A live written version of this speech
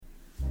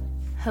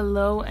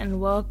Hello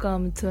and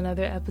welcome to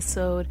another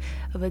episode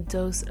of A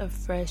Dose of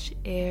Fresh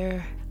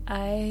Air.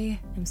 I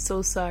am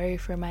so sorry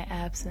for my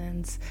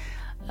absence.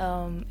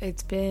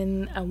 It's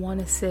been, I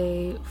want to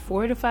say,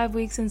 4 to 5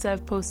 weeks since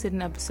I've posted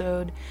an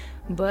episode,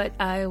 but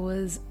I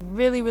was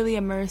really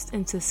immersed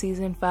into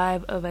season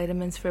 5 of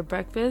Vitamins for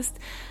Breakfast.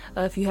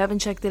 If you haven't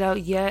checked it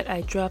out yet,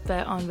 I dropped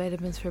that on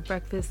Vitamins for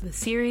Breakfast, the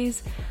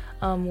series,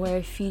 where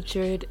I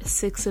featured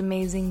 6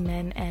 amazing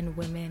men and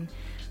women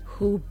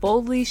who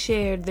boldly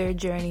shared their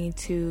journey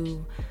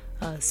to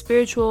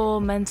spiritual,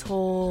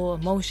 mental,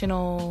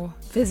 emotional,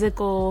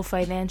 physical,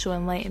 financial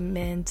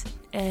enlightenment.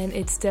 And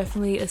it's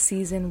definitely a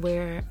season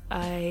where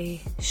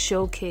I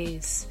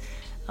showcase,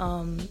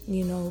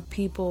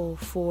 people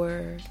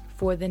for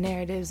the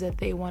narratives that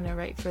they want to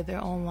write for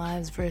their own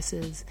lives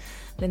versus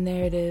the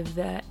narrative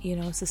that,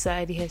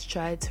 society has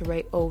tried to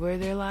write over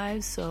their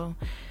lives. So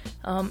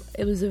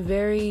it was a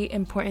very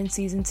important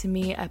season to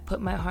me. I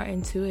put my heart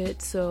into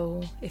it.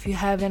 So if you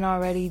haven't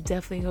already,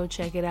 definitely go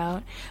check it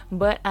out.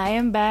 But I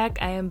am back.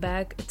 I am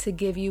back to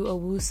give you a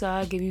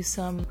woosah, give you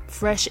some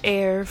fresh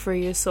air for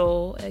your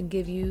soul, and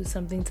give you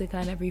something to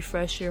kind of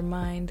refresh your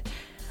mind.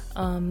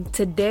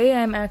 Today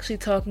I'm actually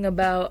talking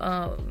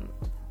about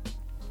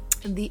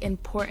the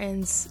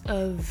importance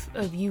of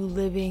you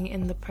living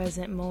in the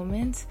present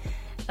moment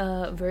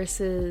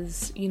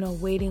versus,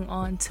 waiting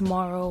on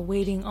tomorrow,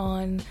 waiting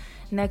on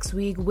next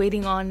week,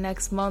 waiting on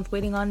next month,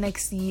 waiting on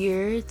next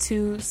year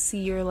to see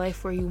your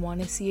life where you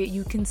want to see it.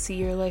 You can see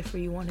your life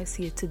where you want to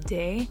see it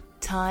today.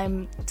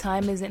 Time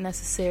isn't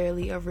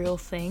necessarily a real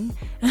thing.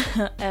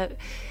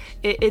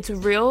 It's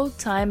real.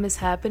 Time is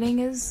happening.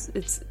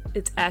 It's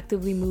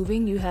actively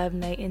moving. You have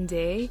night and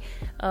day,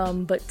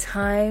 but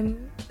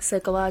time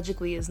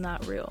psychologically is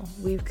not real.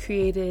 We've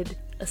created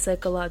a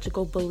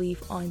psychological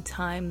belief on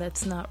time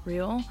that's not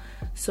real.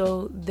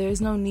 So there's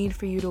no need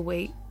for you to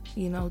wait,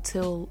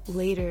 till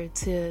later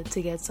to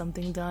get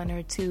something done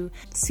or to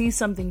see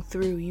something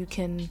through. You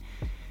can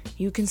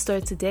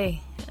start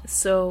today.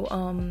 So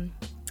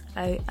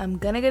I'm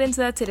gonna get into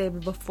that today,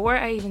 but before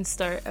I even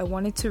start, I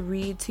wanted to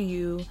read to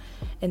you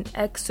an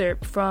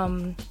excerpt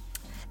from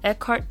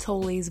Eckhart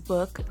Tolle's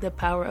book, The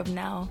Power of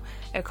Now.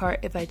 Eckhart,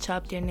 if I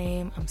chopped your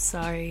name, I'm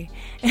sorry.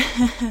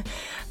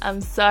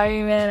 I'm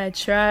sorry, man. I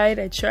tried.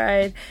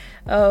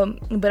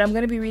 But I'm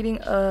gonna be reading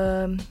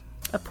a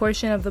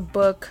portion of the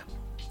book.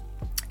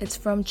 It's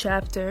from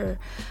chapter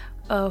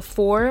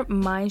 4,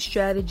 Mind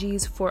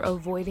Strategies for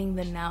Avoiding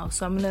the Now.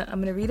 So I'm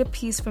gonna read a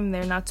piece from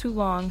there, not too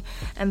long,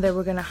 and then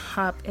we're gonna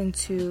hop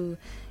into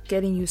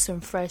getting you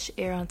some fresh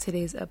air on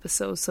today's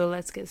episode. So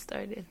let's get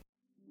started.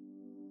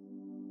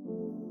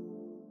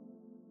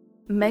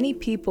 Many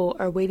people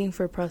are waiting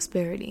for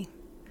prosperity.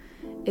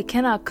 It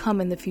cannot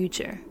come in the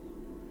future.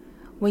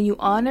 When you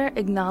honor,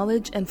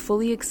 acknowledge, and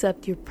fully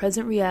accept your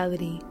present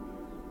reality,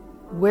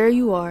 where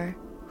you are,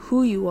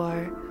 who you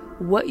are,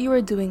 what you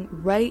are doing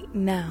right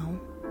now,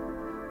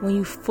 when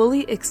you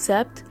fully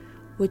accept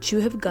what you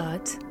have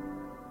got,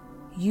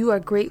 you are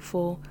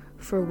grateful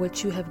for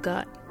what you have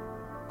got,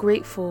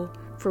 grateful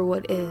for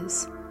what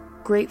is,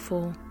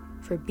 grateful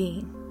for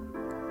being.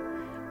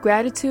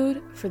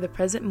 Gratitude for the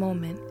present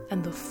moment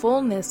and the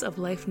fullness of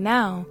life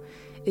now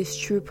is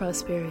true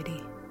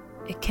prosperity.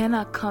 It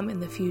cannot come in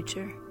the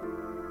future.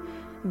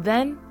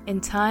 Then, in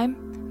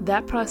time,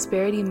 that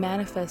prosperity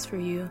manifests for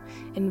you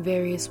in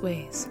various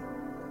ways.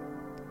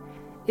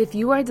 If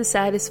you are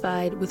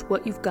dissatisfied with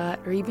what you've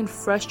got or even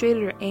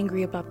frustrated or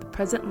angry about the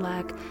present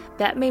lack,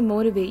 that may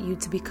motivate you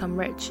to become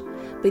rich.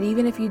 But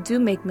even if you do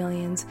make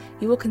millions,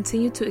 you will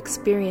continue to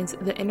experience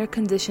the inner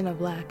condition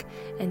of lack,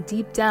 and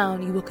deep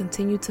down you will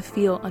continue to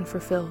feel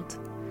unfulfilled.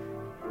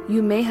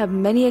 You may have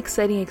many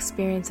exciting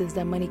experiences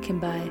that money can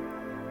buy,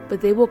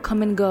 but they will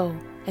come and go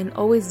and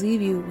always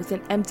leave you with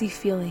an empty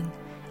feeling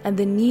and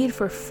the need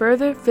for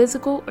further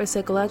physical or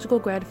psychological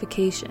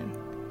gratification.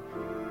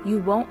 You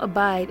won't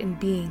abide in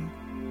being,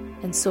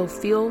 and so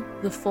feel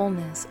the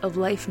fullness of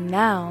life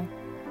now,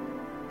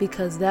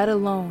 because that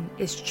alone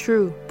is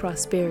true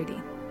prosperity.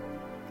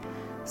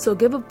 So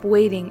give up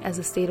waiting as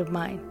a state of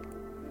mind.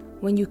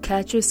 When you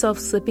catch yourself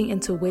slipping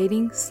into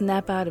waiting,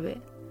 snap out of it.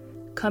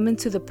 Come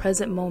into the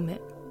present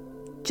moment.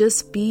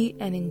 Just be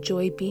and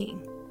enjoy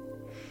being.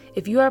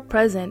 If you are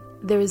present,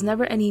 there is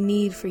never any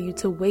need for you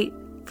to wait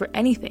for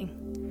anything.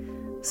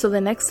 So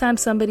the next time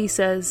somebody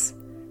says,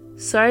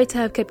 "Sorry to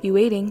have kept you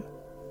waiting,"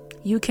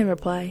 you can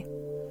reply,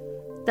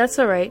 "That's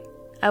all right.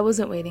 I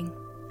wasn't waiting.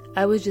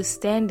 I was just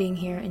standing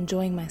here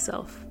enjoying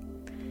myself."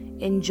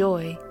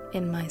 Enjoy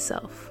in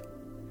myself.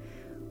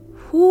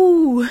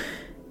 Whoo!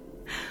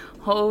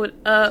 Hold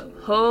up.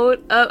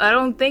 I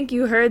don't think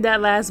you heard that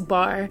last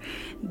bar.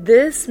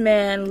 This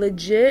man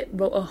legit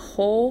wrote a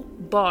whole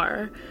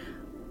bar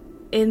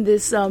in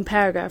this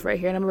paragraph right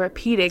here, and I'm gonna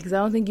repeat it because I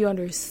don't think you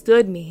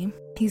understood me.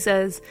 He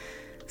says,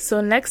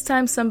 so next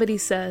time somebody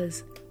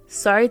says,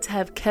 "Sorry to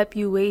have kept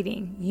you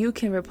waiting," you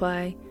can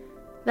reply,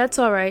 "That's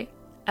all right.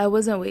 I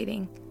wasn't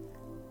waiting.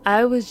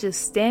 I was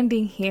just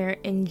standing here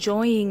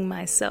enjoying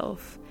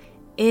myself.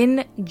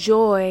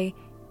 Enjoy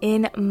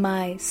in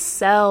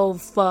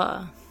myself."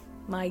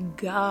 My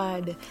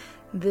God,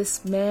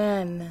 this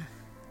man.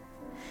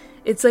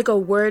 It's like a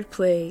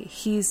wordplay.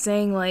 He's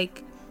saying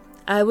like,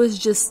 I was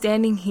just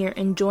standing here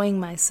enjoying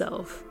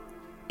myself.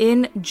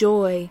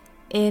 Enjoy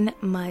in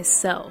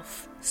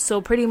myself.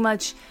 So pretty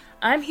much,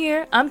 I'm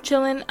here, I'm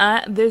chilling,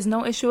 there's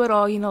no issue at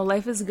all,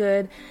 life is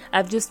good.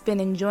 I've just been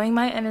enjoying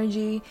my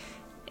energy,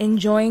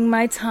 enjoying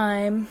my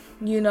time,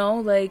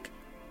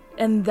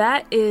 and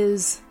that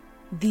is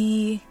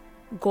the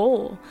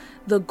goal.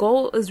 The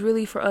goal is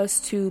really for us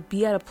to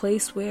be at a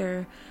place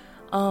where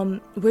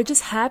we're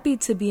just happy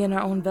to be in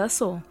our own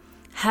vessel,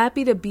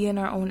 happy to be in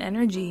our own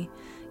energy,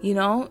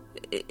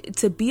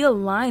 to be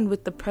aligned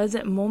with the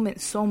present moment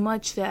so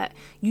much that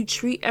you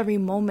treat every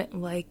moment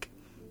like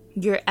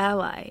your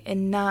ally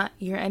and not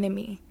your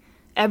enemy.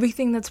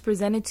 Everything that's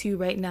presented to you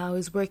right now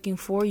is working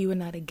for you and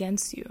not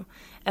against you.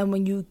 And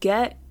when you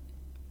get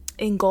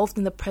engulfed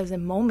in the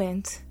present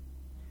moment,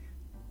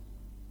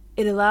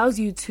 it allows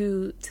you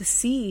to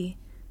see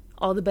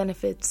all the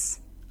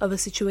benefits of a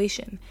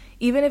situation,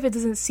 even if it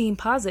doesn't seem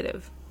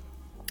positive.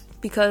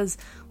 Because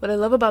what I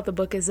love about the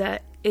book is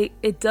that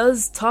it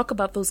does talk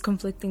about those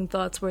conflicting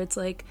thoughts where it's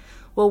like,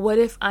 well, what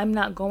if I'm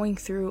not going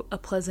through a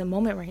pleasant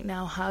moment right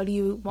now? How do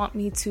you want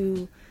me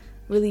to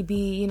really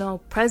be,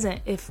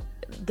 present if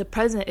the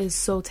present is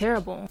so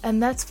terrible?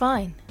 And that's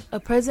fine. A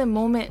present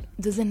moment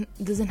doesn't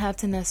have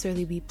to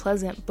necessarily be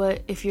pleasant,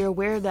 but if you're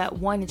aware that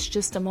one, it's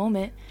just a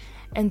moment,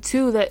 and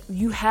two, that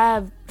you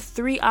have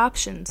 3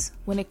 options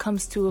when it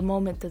comes to a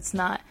moment that's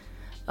not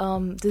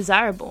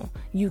desirable.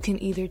 You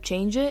can either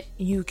change it,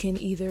 you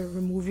can either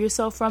remove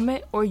yourself from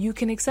it, or you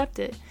can accept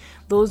it.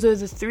 Those are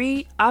the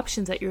 3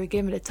 options that you're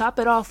given. To top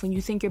it off, when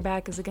you think your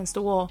back is against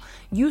the wall,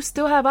 you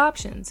still have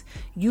options.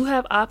 You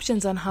have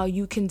options on how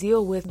you can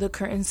deal with the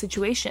current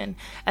situation.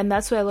 And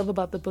that's what I love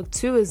about the book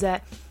too, is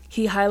that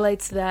he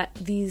highlights that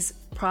these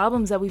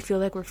problems that we feel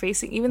like we're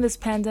facing, even this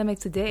pandemic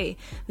today,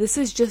 this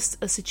is just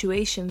a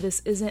situation.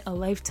 This isn't a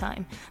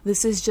lifetime.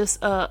 This is just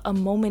a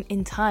moment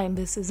in time.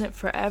 This isn't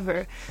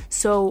forever.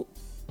 So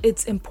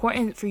it's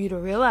important for you to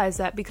realize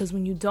that, because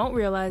when you don't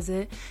realize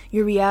it,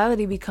 your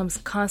reality becomes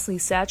constantly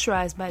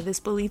satirized by this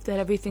belief that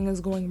everything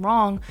is going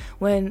wrong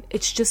when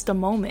it's just a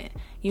moment,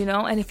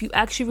 and if you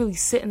actually really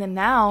sit in the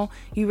now,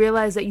 you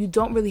realize that you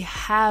don't really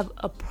have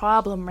a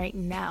problem right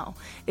now.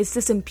 It's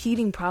this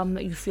impeding problem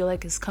that you feel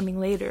like is coming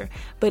later,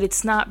 but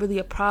it's not really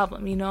a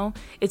problem.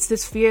 It's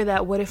this fear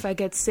that what if I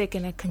get sick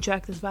and I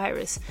contract this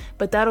virus,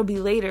 but that'll be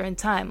later in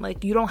time.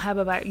 Like, you don't have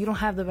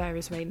the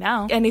virus right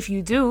now, and if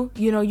you do,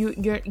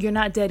 you're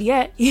not dead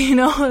yet.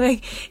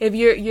 Like, if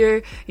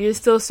you're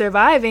still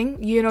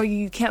surviving,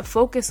 you can't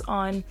focus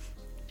on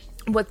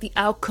what the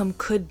outcome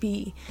could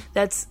be.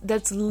 That's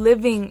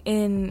living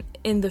in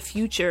the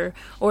future.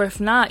 Or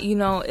if not,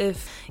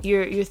 if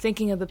you're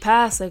thinking of the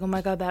past, like, oh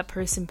my God, that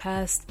person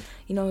passed,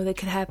 that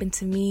could happen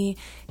to me.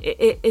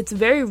 It's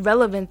very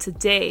relevant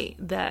today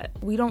that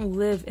we don't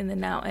live in the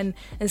now. And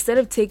instead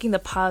of taking the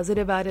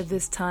positive out of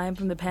this time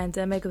from the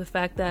pandemic, the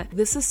fact that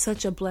this is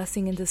such a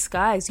blessing in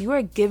disguise, you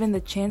are given the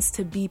chance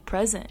to be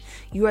present.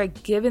 You are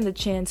given the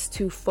chance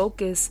to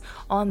focus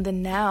on the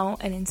now.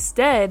 And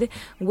instead,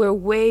 we're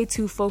way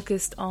too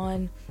focused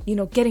on,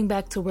 getting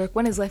back to work.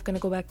 When is life going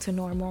to go back to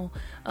normal?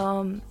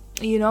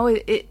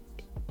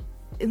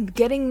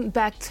 Getting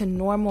back to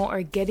normal,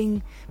 or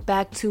getting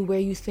back to where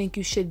you think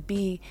you should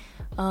be,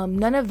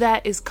 none of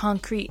that is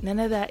concrete. None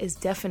of that is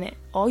definite.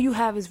 All you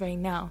have is right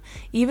now.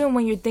 Even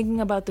when you're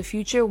thinking about the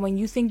future, when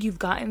you think you've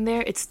gotten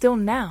there, it's still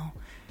now.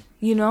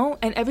 And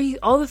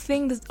all the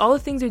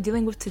things you're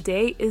dealing with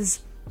today is,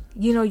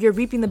 you're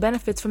reaping the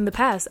benefits from the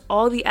past,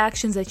 all the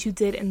actions that you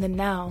did in the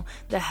now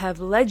that have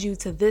led you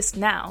to this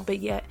now. But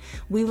yet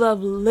we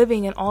love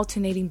living and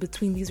alternating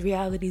between these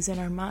realities in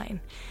our mind,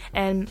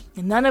 and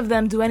none of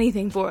them do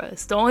anything for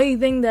us. The only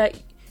thing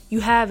that you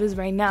have is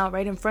right now,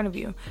 right in front of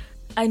you.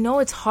 I know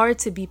it's hard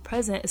to be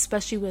present,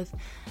 especially with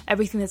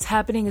everything that's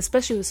happening,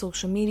 especially with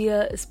social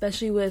media,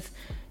 especially with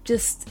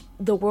just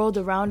the world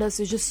around us.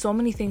 There's just so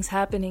many things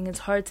happening. It's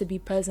hard to be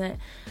present.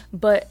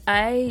 But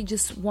I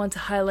just want to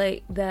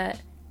highlight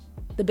that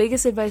the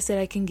biggest advice that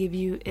I can give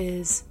you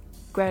is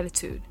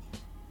gratitude.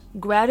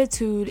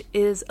 Gratitude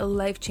is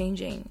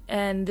life-changing,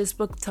 and this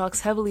book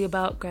talks heavily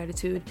about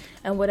gratitude,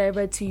 and what I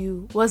read to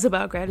you was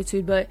about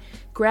gratitude. But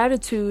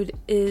gratitude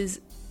is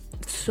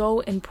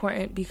so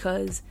important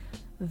because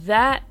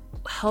that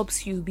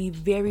helps you be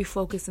very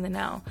focused in the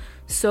now.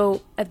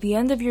 So at the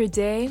end of your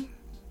day,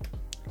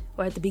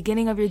 or at the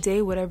beginning of your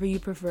day, whatever you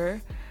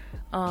prefer,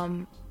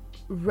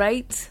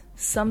 write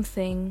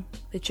something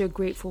that you're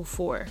grateful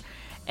for.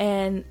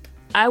 And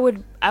I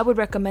would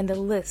recommend a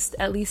list,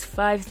 at least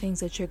 5 things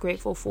that you're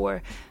grateful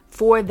for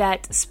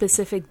that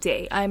specific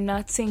day. I'm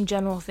not saying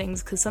general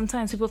things, because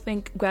sometimes people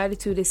think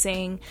gratitude is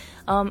saying,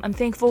 I'm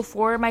thankful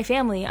for my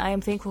family. I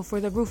am thankful for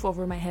the roof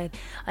over my head.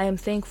 I am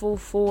thankful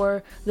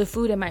for the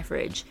food in my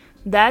fridge.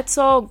 That's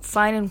all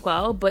fine and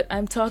well, but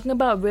I'm talking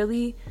about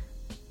really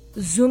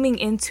zooming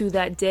into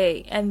that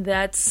day, and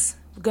that's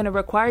going to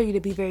require you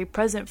to be very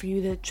present for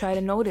you to try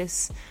to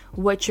notice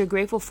what you're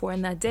grateful for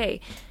in that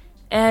day.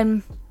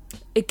 And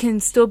it can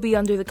still be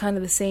under the kind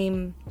of the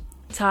same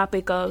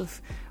topic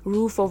of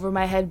roof over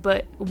my head,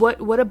 but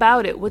what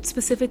about it? What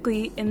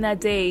specifically in that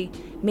day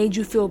made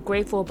you feel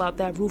grateful about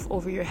that roof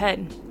over your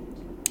head?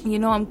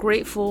 I'm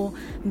grateful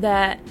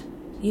that,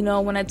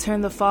 when I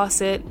turn the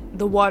faucet,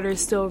 the water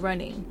is still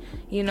running.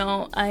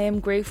 I am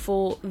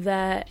grateful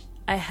that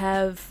I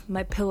have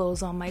my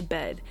pillows on my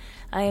bed.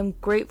 I am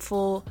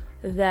grateful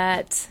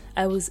that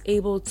I was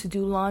able to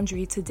do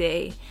laundry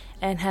today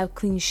and have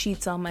clean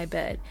sheets on my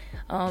bed.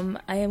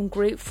 I am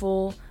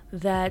grateful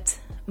that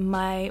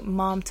my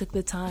mom took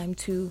the time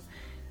to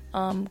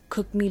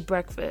cook me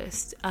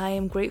breakfast. I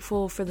am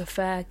grateful for the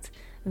fact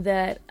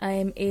that I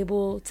am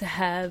able to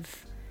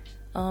have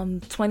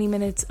 20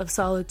 minutes of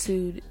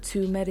solitude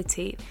to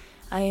meditate.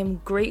 I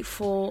am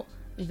grateful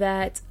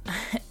that,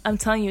 I'm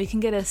telling you, it can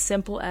get as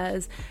simple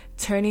as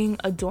turning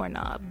a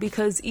doorknob,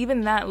 because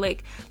even that,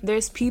 like,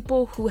 there's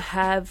people who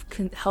have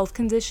health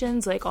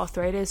conditions like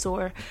arthritis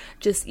or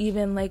just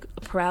even like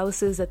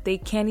paralysis that they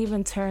can't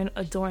even turn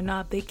a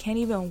doorknob, they can't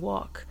even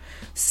walk.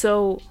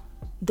 So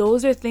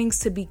those are things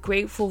to be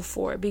grateful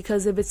for,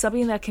 because if it's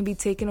something that can be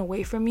taken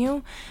away from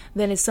you,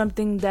 then it's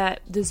something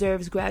that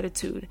deserves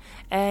gratitude.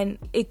 And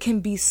it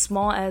can be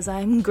small as,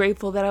 I'm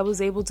grateful that I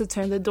was able to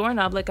turn the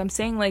doorknob. Like I'm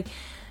saying, like,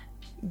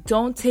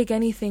 don't take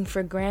anything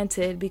for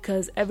granted,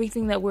 because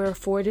everything that we're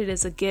afforded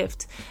is a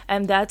gift.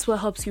 And that's what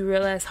helps you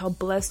realize how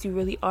blessed you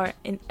really are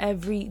in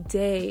every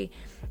day.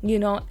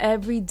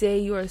 Every day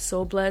you are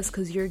so blessed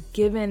because you're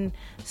given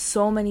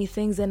so many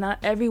things that not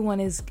everyone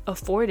is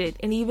afforded.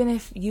 And even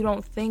if you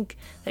don't think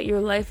that your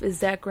life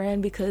is that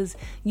grand because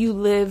you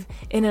live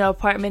in an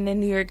apartment in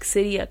New York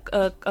City,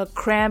 a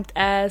cramped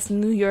ass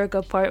New York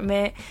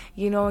apartment,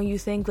 and you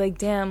think like,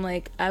 damn,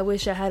 like, I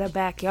wish I had a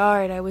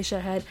backyard.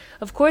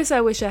 Of course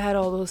I wish I had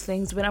all those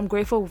things, but I'm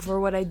grateful for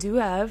what I do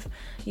have.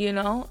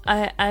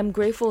 I'm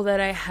grateful that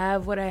I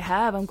have what I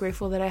have. I'm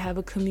grateful that I have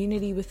a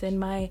community within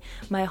my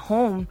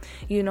home.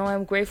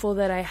 I'm grateful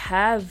that I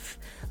have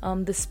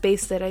the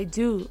space that I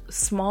do,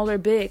 small or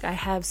big, I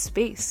have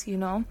space,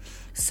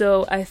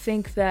 So I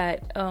think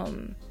that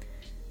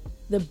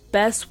the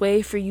best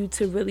way for you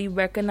to really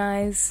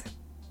recognize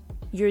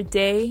your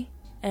day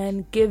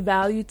and give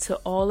value to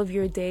all of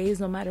your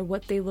days, no matter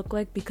what they look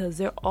like, because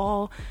they're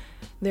all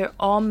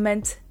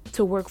meant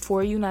to work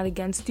for you, not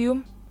against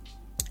you,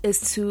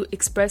 is to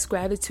express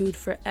gratitude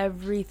for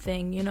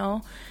everything,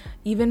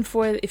 even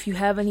for, if you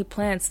have any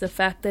plants, the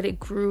fact that it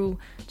grew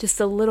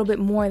just a little bit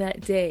more that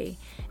day,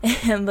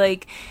 and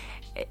like,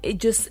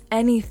 just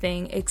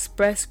anything,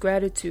 express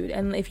gratitude.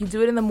 And if you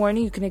do it in the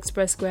morning, you can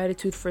express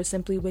gratitude for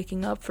simply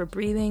waking up, for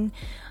breathing,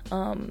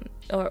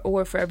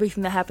 or for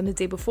everything that happened the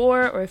day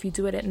before. Or if you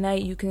do it at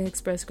night, you can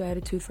express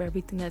gratitude for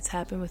everything that's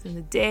happened within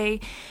the day.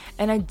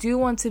 And I do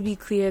want to be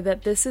clear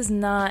that this is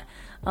not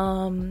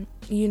something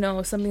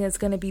that's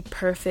going to be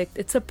perfect.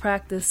 It's a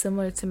practice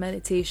similar to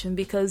meditation,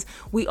 because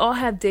we all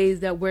have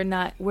days that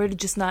we're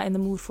just not in the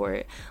mood for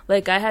it.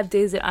 Like, I have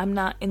days that I'm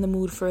not in the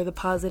mood for the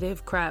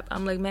positive crap.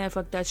 I'm like, man,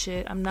 fuck that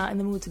shit. I'm not in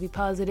the mood to be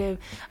positive.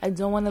 I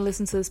don't want to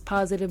listen to this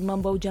positive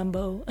mumbo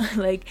jumbo.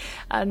 Like,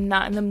 I'm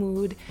not in the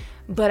mood.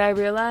 But I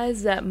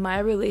realized that my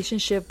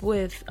relationship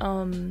with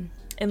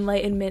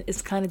enlightenment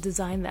is kind of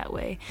designed that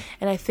way.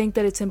 And I think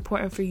that it's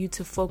important for you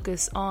to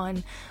focus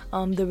on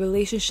the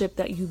relationship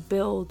that you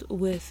build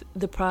with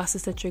the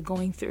process that you're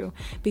going through.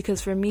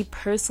 Because for me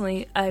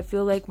personally, I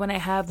feel like when I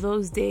have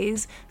those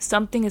days,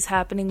 something is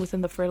happening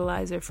within the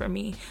fertilizer for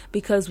me.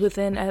 Because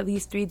within at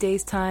least 3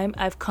 days time,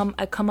 I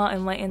come out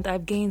enlightened.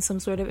 I've gained some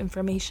sort of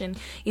information.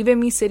 Even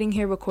me sitting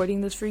here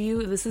recording this for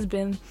you, this has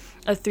been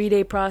a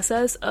 3-day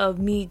process of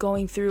me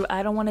going through,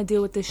 I don't want to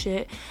deal with this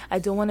shit. I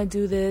don't want to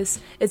do this.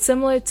 It's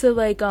similar to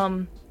like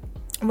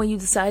when you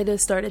decide to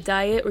start a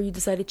diet, or you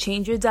decide to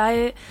change your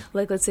diet,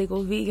 like let's say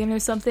go vegan or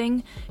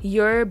something,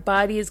 your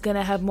body is going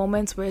to have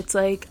moments where it's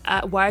like,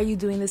 why are you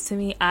doing this to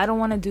me? I don't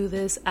want to do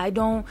this. I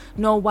don't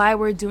know why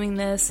we're doing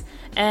this.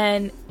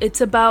 And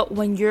it's about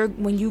when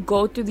you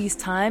go through these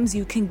times,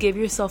 you can give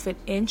yourself an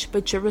inch,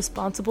 but you're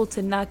responsible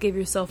to not give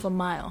yourself a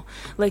mile.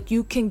 Like,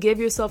 you can give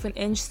yourself an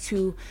inch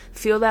to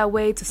feel that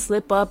way, to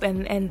slip up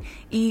and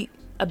eat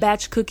a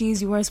batch of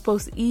cookies you weren't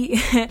supposed to eat.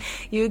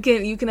 you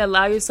can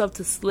allow yourself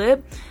to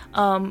slip,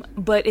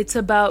 but it's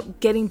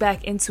about getting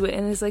back into it.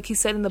 And it's like he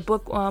said in the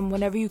book,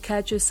 whenever you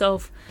catch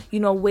yourself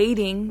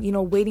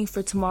waiting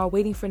for tomorrow,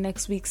 waiting for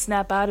next week,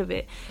 snap out of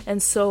it.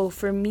 And so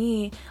for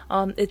me,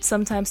 it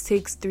sometimes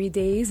takes 3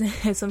 days,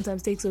 it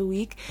sometimes takes a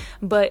week,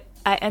 but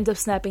I end up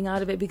snapping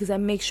out of it because I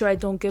make sure I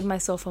don't give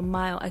myself a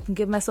mile. I can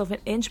give myself an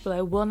inch, but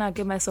I will not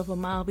give myself a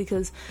mile,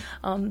 because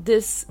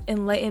this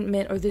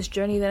enlightenment or this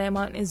journey that I'm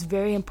on is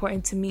very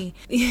important to me.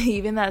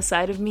 Even that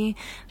side of me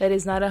that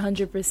is not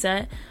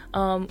 100%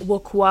 will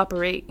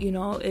cooperate.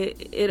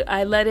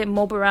 I let it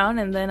mope around,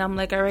 and then I'm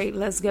like, all right,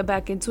 let's get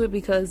back into it,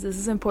 because this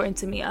is important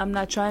to me. I'm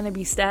not trying to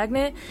be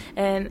stagnant,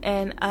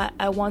 and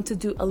I want to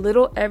do a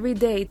little every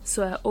day.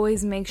 So I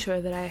always make sure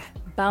that I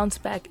bounce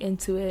back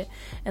into it.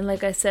 And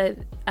like I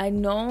said, I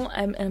know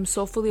I'm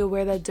so fully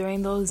aware that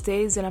during those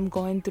days that I'm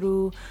going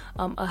through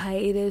a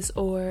hiatus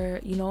or,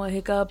 a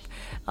hiccup,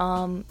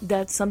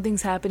 that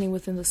something's happening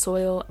within the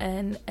soil,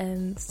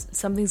 and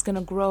something's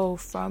gonna grow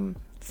from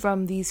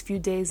these few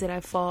days that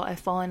I've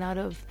fallen out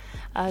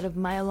of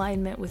my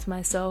alignment with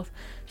myself.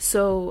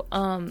 So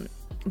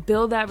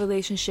build that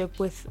relationship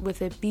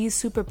with it. Be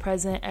super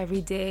present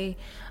every day.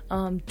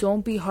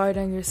 Don't be hard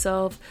on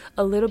yourself.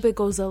 A little bit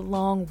goes a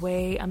long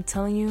way. I'm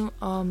telling you,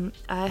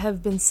 I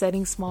have been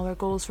setting smaller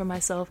goals for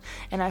myself,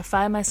 and I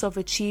find myself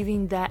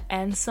achieving that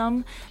and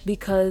some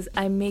because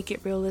I make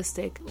it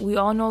realistic. We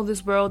all know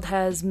this world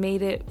has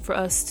made it for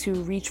us to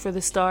reach for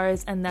the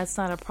stars, and that's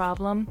not a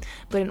problem.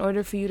 But in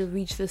order for you to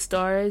reach the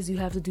stars, you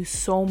have to do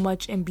so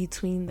much in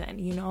between then,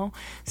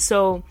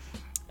 So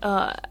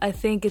I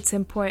think it's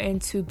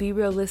important to be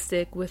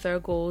realistic with our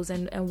goals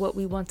and what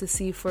we want to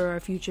see for our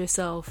future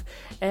self.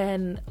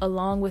 And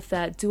along with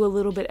that, do a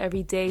little bit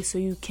every day so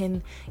you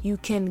can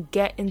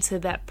get into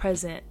that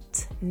present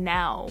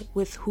now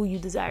with who you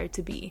desire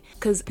to be.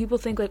 Because people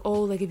think like,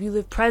 oh, like if you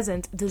live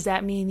present, does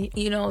that mean,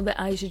 that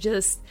I should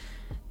just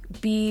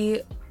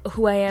be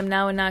who I am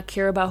now and not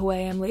care about who I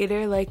am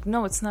later? Like,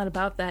 no, it's not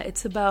about that.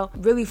 It's about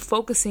really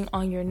focusing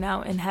on your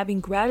now and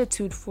having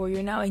gratitude for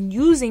your now and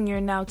using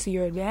your now to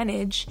your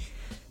advantage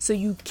so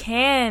you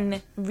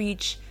can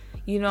reach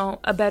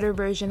a better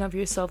version of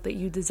yourself that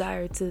you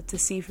desire to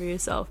see for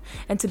yourself,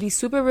 and to be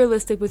super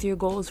realistic with your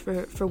goals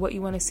for what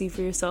you want to see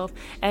for yourself,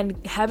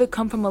 and have it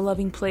come from a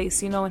loving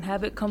place, and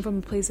have it come from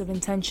a place of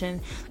intention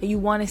that you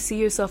want to see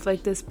yourself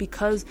like this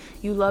because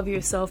you love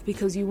yourself,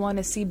 because you want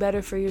to see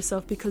better for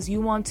yourself, because you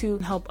want to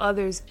help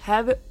others.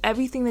 Have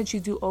everything that you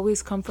do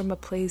always come from a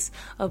place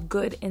of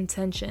good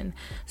intention.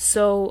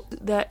 So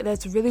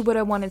that's really what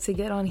I wanted to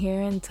get on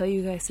here and tell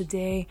you guys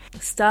today.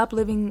 Stop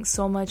living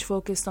so much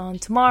focused on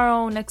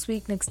tomorrow, next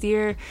week, next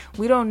year.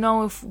 We don't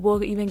know if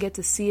we'll even get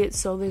to see it,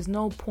 so there's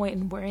no point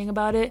in worrying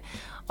about it.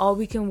 All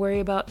we can worry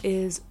about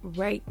is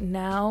right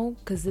now,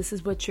 because this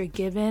is what you're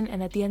given,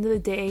 and at the end of the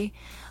day,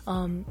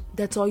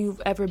 that's all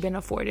you've ever been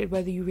afforded,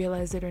 whether you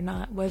realize it or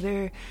not.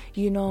 Whether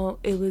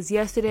it was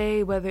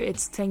yesterday, whether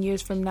it's 10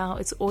 years from now,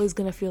 it's always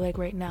going to feel like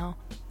right now.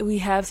 We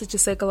have such a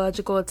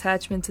psychological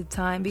attachment to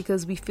time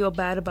because we feel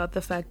bad about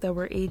the fact that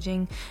we're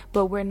aging,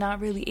 but we're not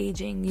really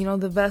aging.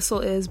 The vessel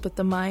is, but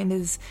the mind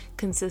is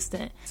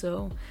consistent.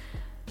 So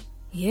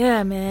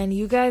yeah, man,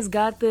 you guys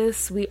got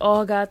this. We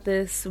all got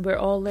this. We're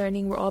all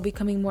learning. We're all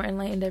becoming more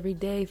enlightened every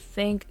day.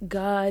 Thank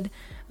God.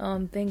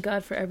 Thank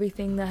God for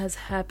everything that has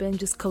happened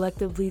just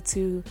collectively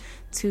to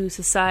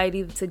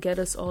society to get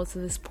us all to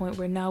this point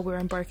where now we're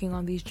embarking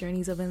on these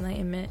journeys of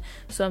enlightenment.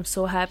 So I'm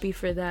so happy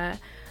for that.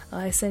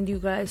 I send you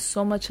guys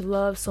so much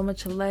love, so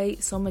much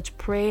light, so much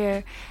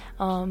prayer,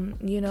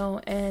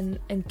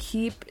 and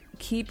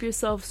keep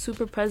yourself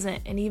super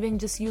present. And even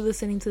just you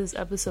listening to this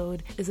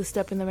episode is a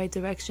step in the right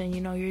direction.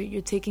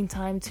 You're taking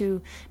time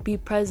to be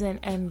present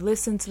and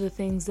listen to the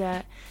things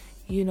that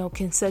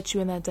can set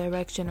you in that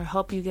direction or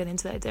help you get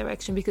into that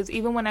direction. Because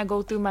even when I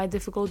go through my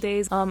difficult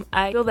days,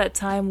 I feel that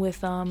time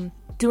with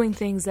doing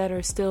things that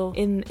are still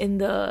in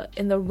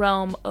the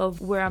realm of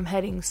where I'm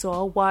heading. So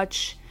I'll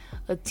watch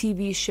a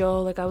TV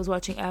show, like I was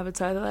watching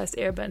Avatar: The Last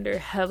Airbender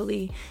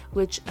heavily,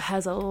 which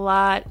has a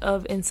lot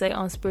of insight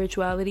on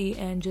spirituality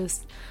and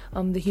just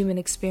the human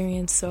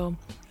experience. So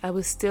I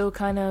was still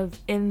kind of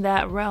in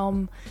that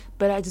realm,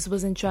 but I just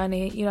wasn't trying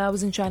to, I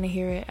wasn't trying to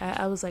hear it.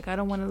 I was like, I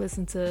don't want to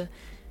listen to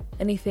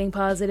anything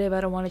positive.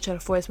 I don't want to try to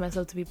force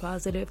myself to be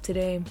positive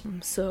today.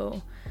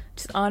 So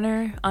just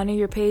honor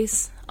your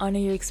pace, honor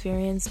your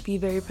experience, be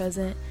very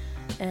present,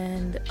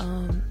 and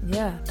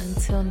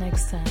until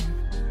next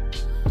time.